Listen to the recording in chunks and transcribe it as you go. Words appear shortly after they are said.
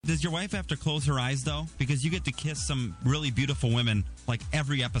Does your wife have to close her eyes, though? Because you get to kiss some really beautiful women, like,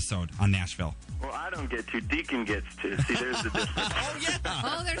 every episode on Nashville. Well, I don't get to. Deacon gets to. See, there's the difference. Oh, yeah.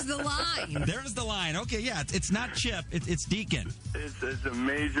 Oh, there's the line. There's the line. Okay, yeah, it's not Chip. It's Deacon. It's a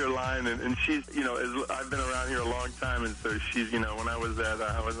major line, and she's, I've been around here a long time, and so she's, when I was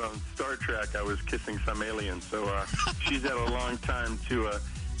on Star Trek, I was kissing some alien, so she's had a long time to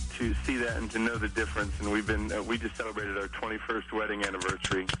see that and to know the difference, and we just celebrated our 21st wedding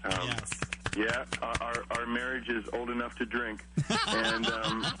anniversary. Yes. Yeah, our marriage is old enough to drink, and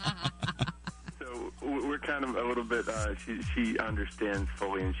so we're kind of a little bit. She understands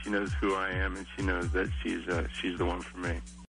fully, and she knows who I am, and she knows that she's the one for me.